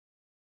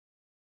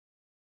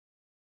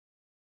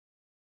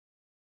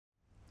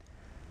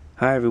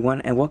Hi everyone,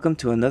 and welcome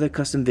to another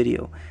custom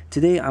video.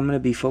 Today I'm going to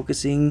be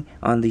focusing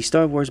on the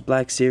Star Wars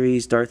Black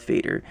Series Darth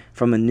Vader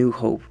from A New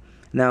Hope.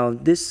 Now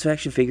this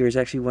action figure is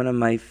actually one of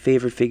my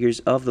favorite figures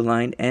of the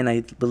line, and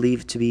I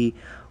believe to be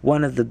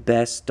one of the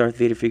best Darth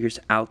Vader figures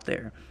out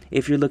there.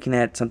 If you're looking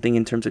at something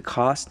in terms of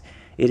cost,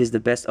 it is the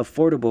best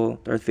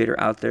affordable Darth Vader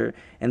out there,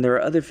 and there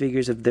are other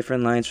figures of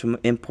different lines from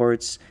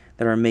imports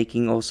that are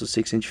making also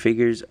 6-inch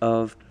figures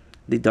of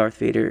the Darth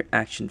Vader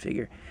action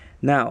figure.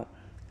 Now,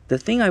 the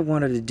thing I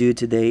wanted to do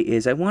today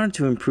is I wanted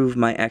to improve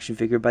my action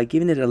figure by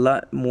giving it a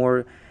lot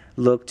more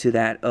look to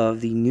that of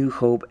the New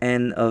Hope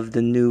and of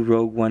the new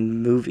Rogue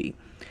One movie.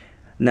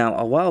 Now,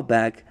 a while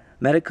back,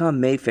 Medicom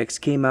Mayfix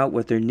came out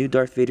with their new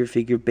Darth Vader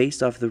figure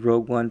based off the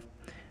Rogue One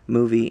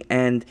movie,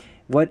 and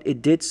what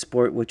it did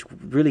sport, which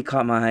really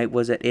caught my eye,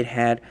 was that it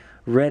had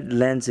red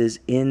lenses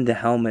in the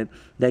helmet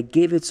that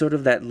gave it sort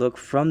of that look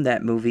from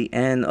that movie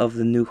and of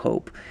the New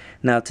Hope.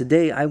 Now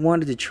today I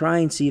wanted to try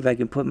and see if I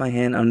can put my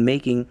hand on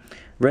making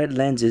red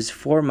lenses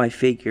for my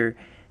figure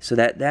so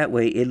that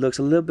way it looks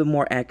a little bit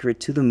more accurate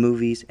to the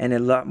movies and a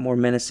lot more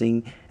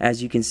menacing,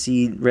 as you can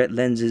see red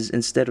lenses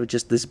instead of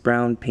just this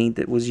brown paint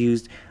that was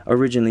used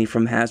originally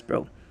from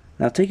Hasbro.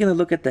 Now taking a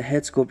look at the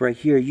head sculpt right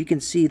here, you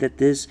can see that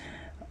this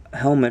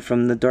helmet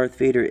from the Darth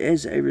Vader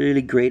is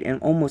really great and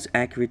almost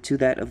accurate to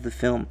that of the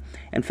film.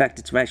 In fact,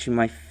 it's actually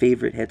my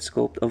favorite head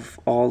sculpt of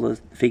all the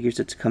figures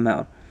that's come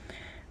out.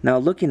 Now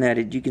looking at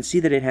it, you can see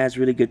that it has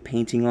really good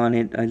painting on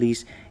it, at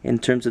least in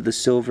terms of the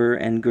silver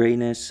and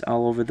grayness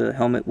all over the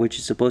helmet, which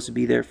is supposed to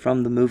be there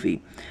from the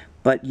movie.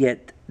 But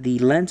yet the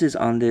lenses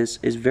on this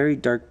is very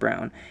dark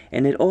brown,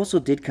 and it also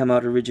did come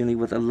out originally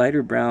with a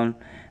lighter brown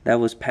that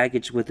was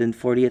packaged within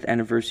 40th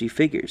anniversary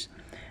figures.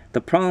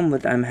 The problem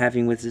with I'm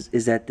having with this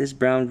is that this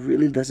brown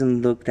really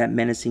doesn't look that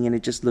menacing, and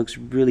it just looks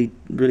really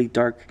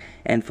dark,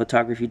 and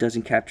photography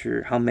doesn't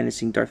capture how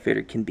menacing Darth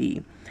Vader can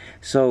be.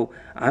 So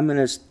I'm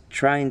going to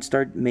try and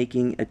start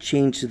making a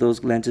change to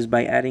those lenses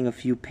by adding a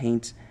few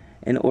paints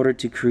in order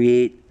to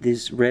create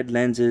these red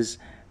lenses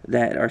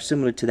that are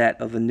similar to that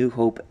of A New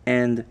Hope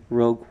and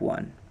Rogue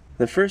One.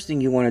 The first thing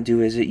you want to do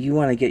is that you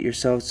want to get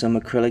yourself some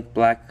acrylic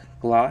black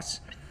gloss,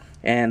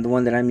 and the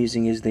one that I'm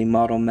using is the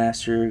Model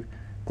Master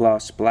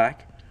Gloss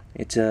Black.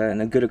 It's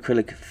a good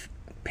acrylic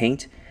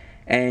paint,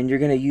 and you're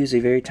going to use a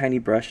very tiny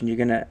brush, and you're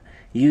going to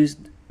use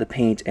the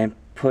paint and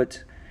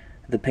put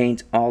the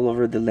paint all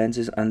over the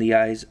lenses on the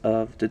eyes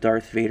of the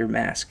Darth Vader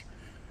mask.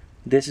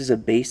 This is a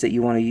base that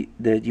you want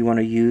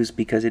to use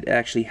because it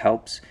actually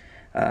helps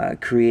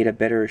create a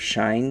better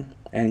shine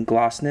and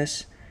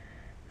glossness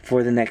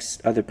for the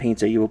next other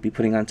paints that you will be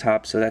putting on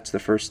top. So that's the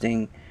first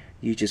thing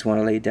you just want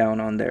to lay down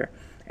on there,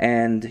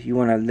 and you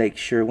want to make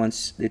sure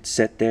once it's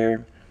set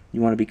there,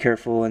 you want to be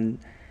careful and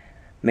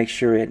make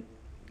sure it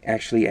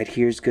actually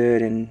adheres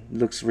good and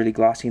looks really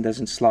glossy and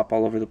doesn't slop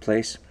all over the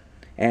place,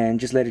 and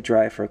just let it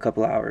dry for a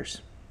couple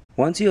hours.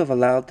 Once you have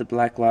allowed the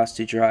black gloss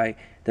to dry,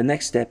 the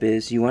next step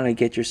is you want to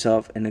get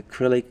yourself an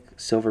acrylic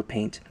silver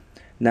paint.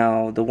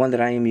 Now the one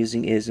that I am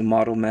using is a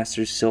Model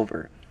Master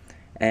Silver,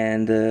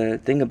 and the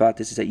thing about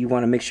this is that you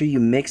want to make sure you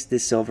mix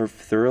this silver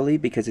thoroughly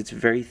because it's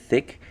very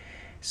thick,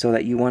 so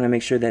that you want to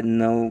make sure that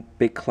no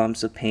big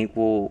clumps of paint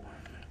will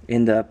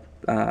end up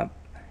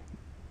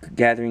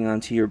gathering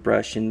onto your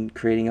brush and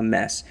creating a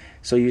mess.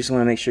 So you just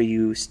want to make sure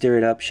you stir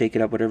it up, shake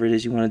it up, whatever it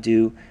is you want to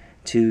do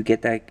to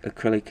get that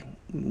acrylic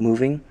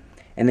moving,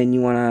 and then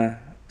you want to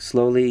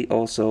slowly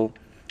also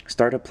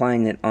start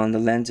applying it on the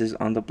lenses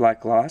on the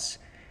black gloss.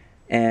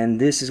 And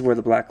this is where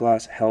the black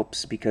gloss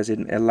helps because it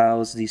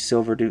allows the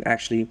silver to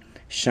actually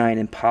shine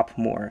and pop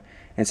more.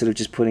 Instead of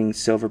just putting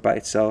silver by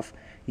itself,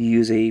 you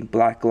use a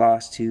black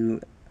gloss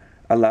to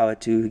allow it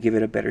to give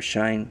it a better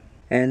shine.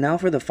 And now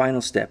for the final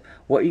step.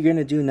 What you're going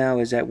to do now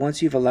is that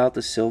once you've allowed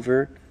the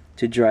silver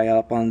to dry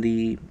up on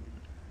the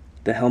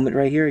helmet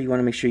right here, you want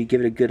to make sure you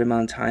give it a good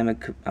amount of time.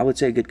 I would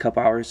say a good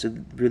couple hours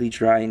to really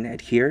dry and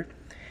adhere.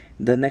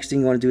 The next thing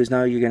you want to do is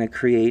now you're going to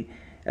create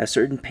a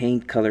certain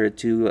paint color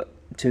to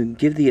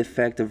give the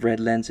effect of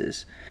red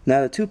lenses. Now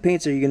the two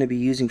paints that you're going to be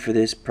using for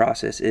this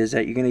process is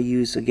that you're going to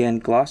use, again,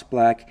 gloss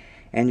black,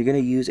 and you're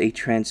going to use a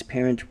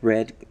transparent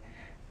red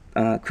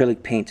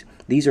acrylic paint.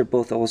 These are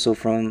both also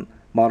from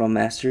Model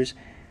Masters,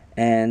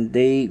 and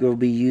they will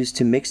be used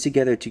to mix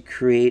together to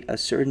create a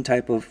certain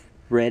type of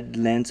red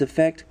lens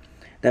effect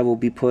that will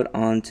be put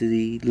onto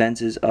the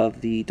lenses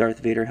of the Darth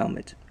Vader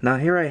helmet. Now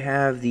here I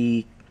have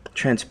the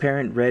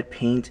transparent red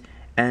paint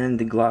and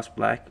the gloss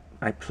black.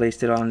 I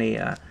placed it on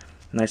a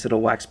nice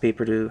little wax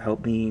paper to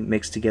help me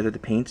mix together the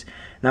paints.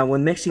 Now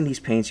when mixing these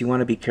paints, you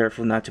want to be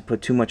careful not to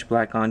put too much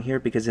black on here,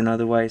 because then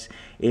otherwise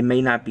it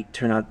may not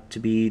turn out to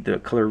be the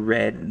color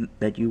red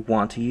that you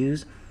want to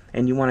use,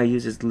 and you want to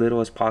use as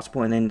little as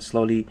possible and then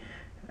slowly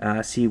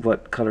see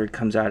what color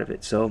comes out of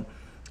it. So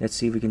let's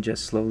see if we can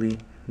just slowly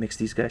mix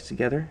these guys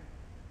together.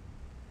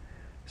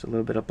 So a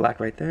little bit of black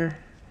right there,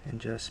 and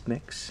just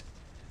mix.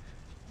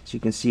 So you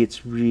can see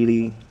it's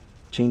really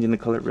changing the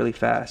color really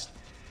fast,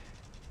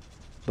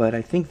 but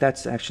I think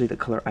that's actually the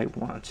color I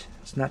want.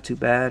 It's not too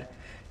bad.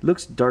 It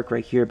looks dark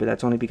right here, but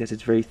that's only because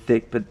it's very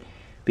thick, but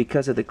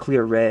because of the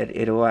clear red,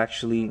 it'll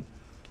actually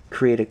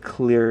create a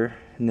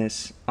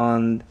clearness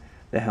on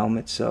the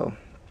helmet. So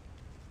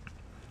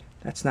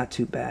that's not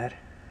too bad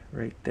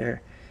right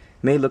there.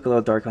 May look a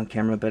little dark on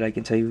camera, but I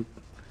can tell you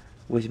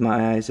with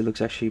my eyes it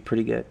looks actually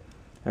pretty good.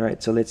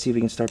 Alright, so let's see if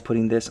we can start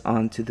putting this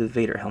onto the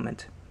Vader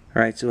helmet.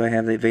 Alright, so I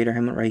have the Vader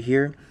helmet right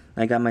here.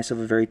 I got myself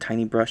a very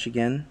tiny brush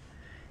again,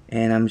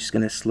 and I'm just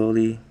going to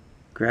slowly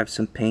grab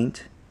some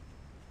paint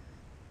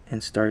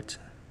and start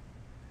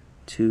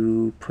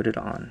to put it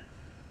on.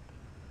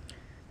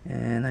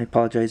 And I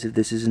apologize if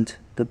this isn't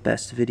the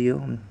best video.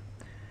 I'm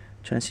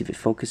trying to see if it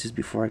focuses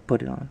before I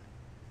put it on.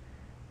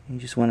 You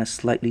just want to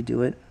slightly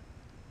do it.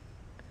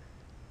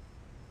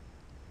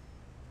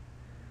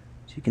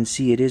 So you can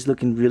see it is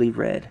looking really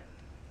red.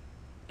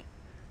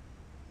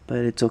 But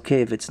it's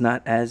okay if it's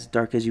not as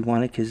dark as you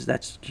want it, because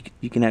that's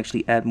you can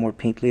actually add more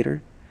paint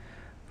later.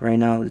 Right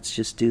now, let's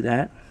just do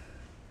that.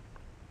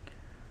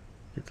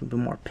 Get a little bit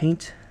more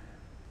paint.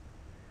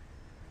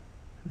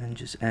 And then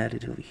just add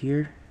it over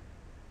here.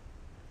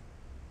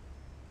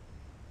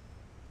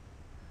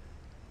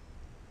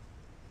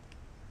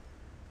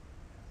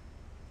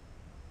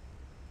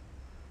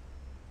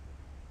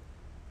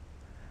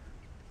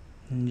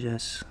 And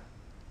just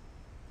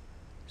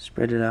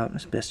spread it out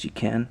as best you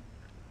can.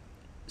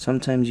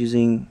 Sometimes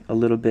using a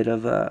little bit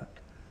of a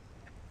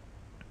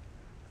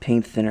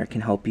paint thinner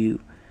can help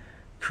you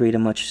create a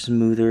much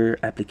smoother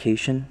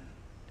application.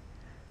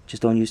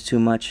 Just don't use too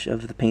much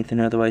of the paint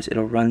thinner, otherwise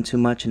it'll run too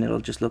much and it'll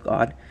just look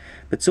odd.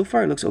 But so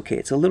far it looks okay.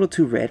 It's a little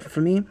too red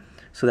for me,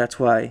 so that's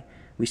why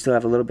we still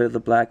have a little bit of the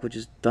black. We'll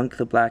just dunk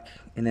the black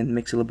and then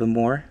mix a little bit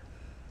more.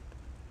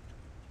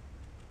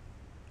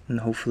 And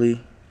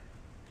hopefully,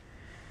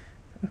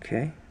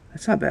 okay,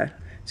 that's not bad.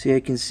 So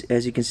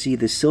as you can see,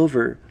 the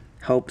silver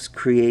helps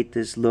create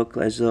this look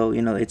as though,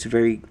 you know, it's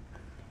very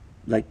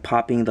like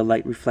popping, the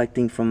light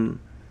reflecting from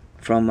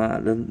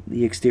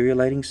the exterior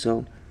lighting.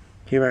 So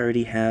here I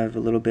already have a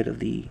little bit of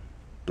the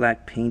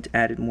black paint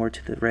added more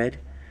to the red.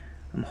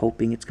 I'm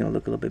hoping it's going to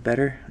look a little bit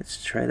better.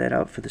 Let's try that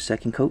out for the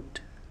second coat.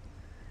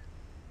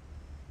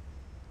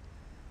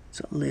 It's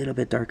a little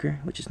bit darker,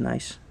 which is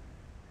nice.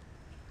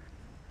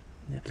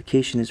 The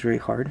application is very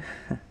hard.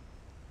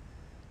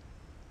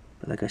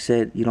 But like I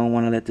said, you don't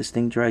want to let this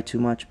thing dry too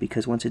much,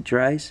 because once it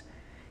dries,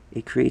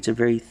 it creates a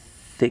very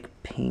thick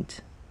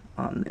paint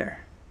on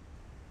there.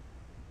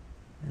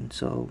 And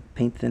so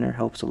paint thinner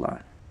helps a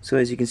lot. So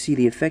as you can see,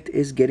 the effect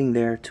is getting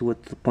there to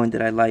the point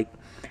that I like.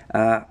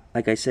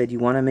 Like I said, you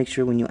want to make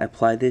sure when you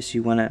apply this,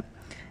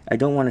 I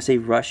don't want to say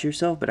rush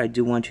yourself, but I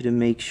do want you to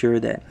make sure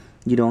that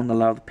you don't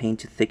allow the paint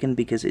to thicken,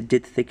 because it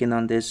did thicken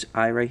on this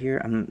eye right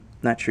here. I'm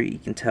not sure you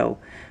can tell,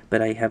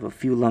 but I have a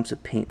few lumps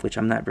of paint, which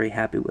I'm not very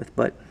happy with,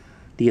 but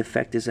the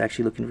effect is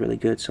actually looking really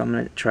good. So I'm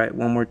going to try it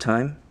one more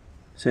time.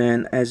 So,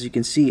 and as you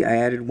can see, I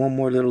added one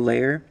more little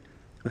layer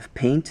of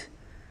paint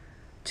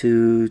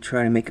to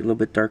try to make it a little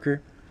bit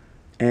darker.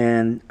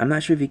 And I'm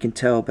not sure if you can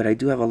tell, but I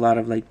do have a lot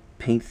of like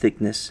paint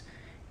thickness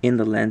in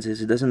the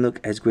lenses. It doesn't look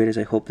as great as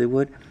I hoped it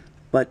would,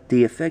 but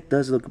the effect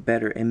does look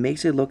better. It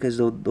makes it look as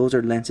though those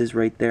are lenses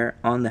right there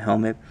on the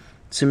helmet,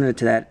 similar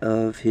to that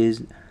of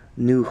his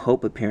New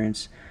Hope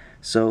appearance.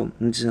 So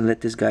I'm just going to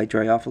let this guy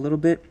dry off a little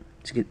bit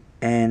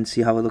and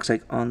see how it looks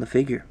like on the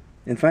figure.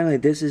 And finally,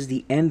 this is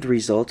the end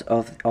result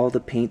of all the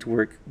paint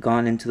work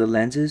gone into the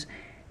lenses,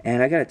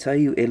 and I gotta tell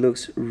you, it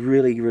looks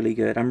really, really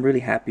good. I'm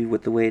really happy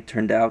with the way it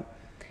turned out.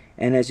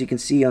 And as you can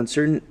see, on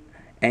certain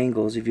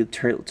angles, if you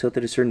tilt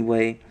it a certain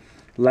way,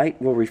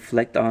 light will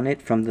reflect on it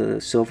from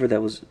the silver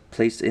that was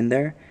placed in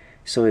there,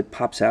 so it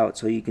pops out.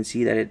 So you can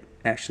see that it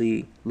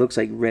actually looks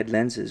like red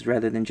lenses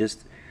rather than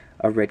just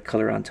a red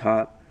color on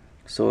top.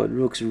 So it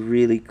looks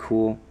really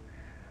cool.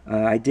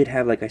 I did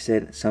have, like I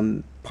said,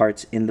 some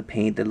parts in the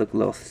paint that look a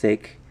little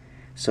thick,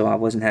 so I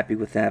wasn't happy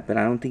with that, but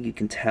I don't think you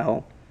can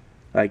tell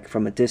like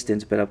from a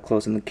distance, but up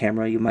close on the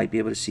camera you might be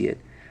able to see it.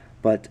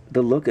 But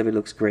the look of it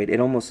looks great. It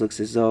almost looks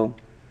as though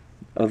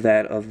of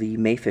the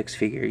Mayfix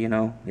figure, you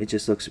know. It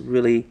just looks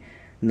really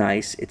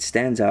nice. It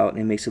stands out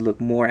and it makes it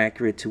look more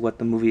accurate to what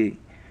the movie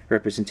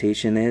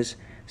representation is.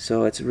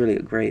 So it's really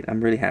great.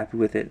 I'm really happy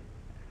with it.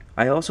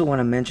 I also want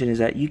to mention is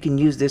that you can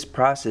use this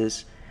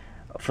process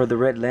for the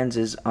red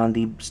lenses on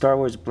the Star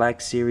Wars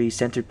Black Series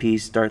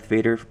centerpiece Darth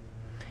Vader.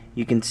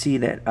 You can see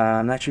that,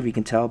 I'm not sure if you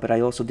can tell, but I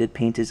also did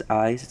paint his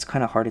eyes. It's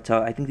kind of hard to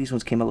tell. I think these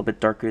ones came a little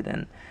bit darker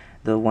than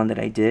the one that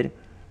I did.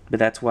 But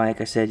that's why, like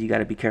I said, you got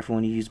to be careful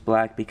when you use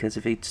black, because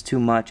if it's too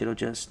much, it'll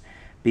just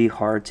be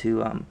hard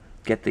to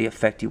get the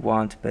effect you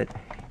want. But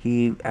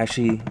he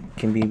actually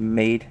can be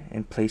made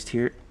and placed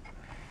here.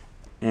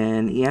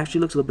 And he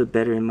actually looks a little bit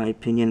better in my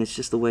opinion. It's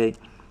just the way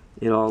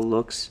it all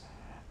looks.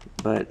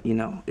 But, you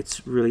know,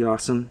 it's really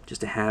awesome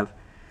just to have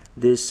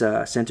this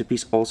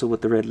centerpiece also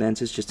with the red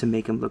lenses, just to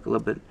make him look a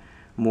little bit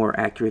more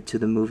accurate to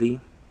the movie.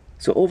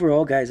 So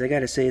overall, guys, I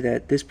gotta say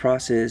that this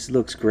process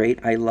looks great.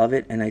 I love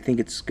it, and I think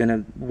it's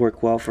gonna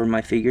work well for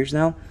my figures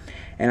now.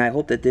 And I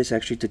hope that this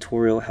actually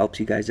tutorial helps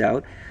you guys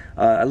out.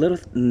 A little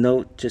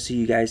note just so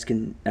you guys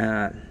can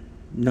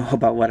know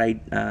about what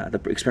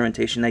the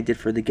experimentation I did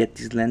for the Get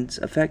These lens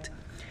effect,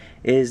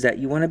 is that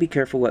you want to be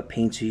careful what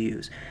paints you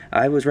use.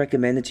 I was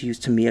recommended to use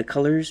Tamiya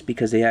colors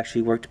because they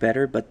actually worked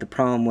better, but the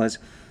problem was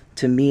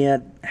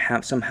Tamiya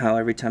somehow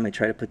every time I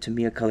try to put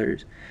Tamiya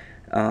colors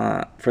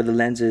for the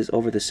lenses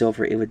over the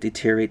silver, it would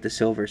deteriorate the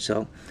silver.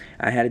 So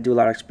I had to do a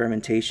lot of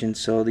experimentation.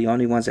 So the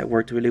only ones that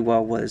worked really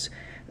well was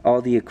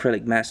all the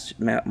acrylic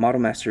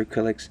Model Master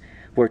acrylics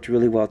worked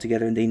really well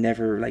together, and they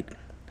never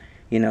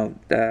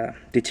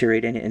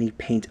deteriorate any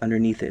paint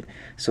underneath it.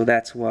 So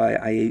that's why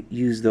I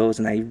use those,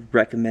 and I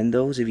recommend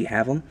those if you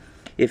have them.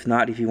 If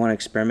not, if you want to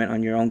experiment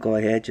on your own, go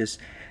ahead.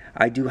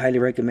 I do highly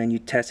recommend you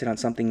test it on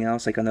something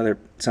else, like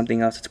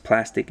something else that's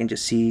plastic, and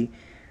just see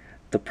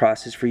the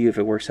process for you if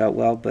it works out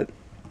well. But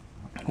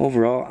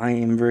overall, I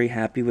am very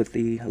happy with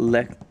the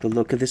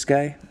look of this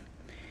guy.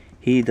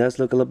 He does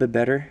look a little bit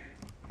better.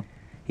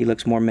 He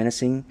looks more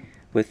menacing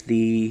with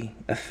the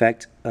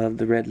effect of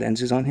the red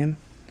lenses on him.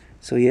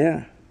 So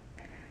yeah.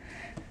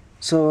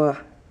 So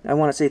I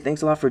want to say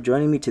thanks a lot for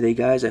joining me today,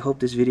 guys. I hope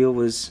this video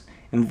was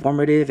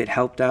informative. It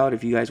helped out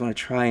if you guys want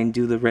to try and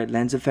do the red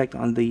lens effect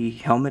on the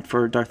helmet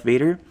for Darth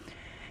Vader.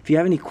 If you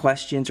have any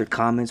questions or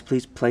comments,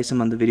 please place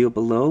them on the video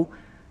below,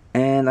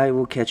 and I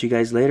will catch you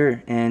guys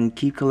later, and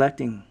keep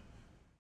collecting.